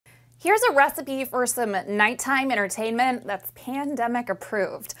Here's a recipe for some nighttime entertainment that's pandemic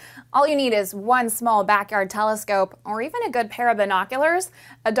approved. All you need is one small backyard telescope or even a good pair of binoculars,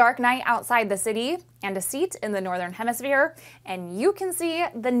 a dark night outside the city, and a seat in the northern hemisphere, and you can see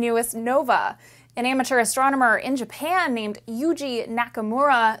the newest nova. An amateur astronomer in Japan named Yuji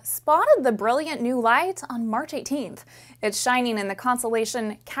Nakamura spotted the brilliant new light on March 18th. It's shining in the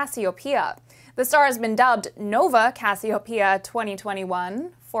constellation Cassiopeia. The star has been dubbed Nova Cassiopeia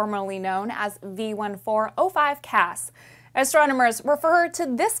 2021, formerly known as V1405 Cas. Astronomers refer to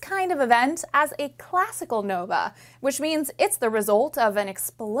this kind of event as a classical nova, which means it's the result of an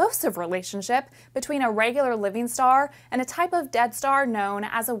explosive relationship between a regular living star and a type of dead star known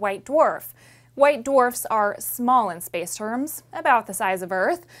as a white dwarf. White dwarfs are small in space terms, about the size of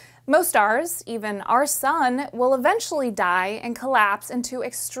Earth. Most stars, even our sun, will eventually die and collapse into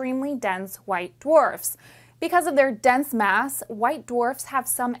extremely dense white dwarfs. Because of their dense mass, white dwarfs have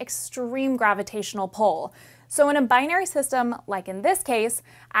some extreme gravitational pull. So in a binary system, like in this case,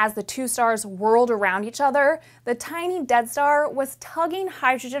 as the two stars whirled around each other, the tiny dead star was tugging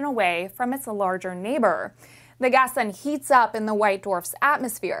hydrogen away from its larger neighbor. The gas then heats up in the white dwarf's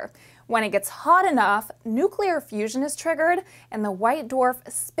atmosphere. When it gets hot enough, nuclear fusion is triggered, and the white dwarf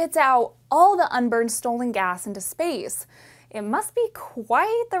spits out all the unburned stolen gas into space. It must be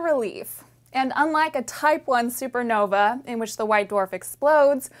quite the relief. And unlike a Type 1 supernova, in which the white dwarf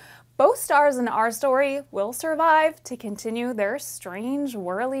explodes, both stars in our story will survive to continue their strange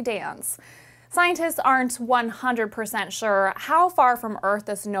whirly dance. Scientists aren't 100% sure how far from Earth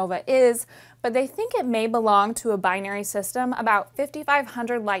this nova is, but they think it may belong to a binary system about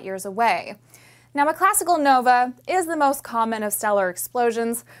 5,500 light years away. Now, a classical nova is the most common of stellar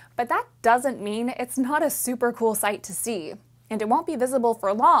explosions, but that doesn't mean it's not a super cool sight to see, and it won't be visible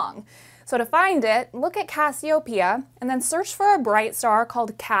for long. So to find it, look at Cassiopeia and then search for a bright star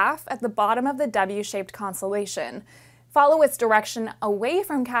called Calf at the bottom of the W-shaped constellation. Follow its direction away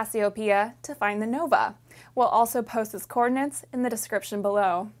from Cassiopeia to find the nova. We'll also post its coordinates in the description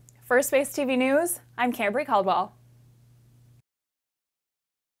below. For Space TV News, I'm Cambrie Caldwell.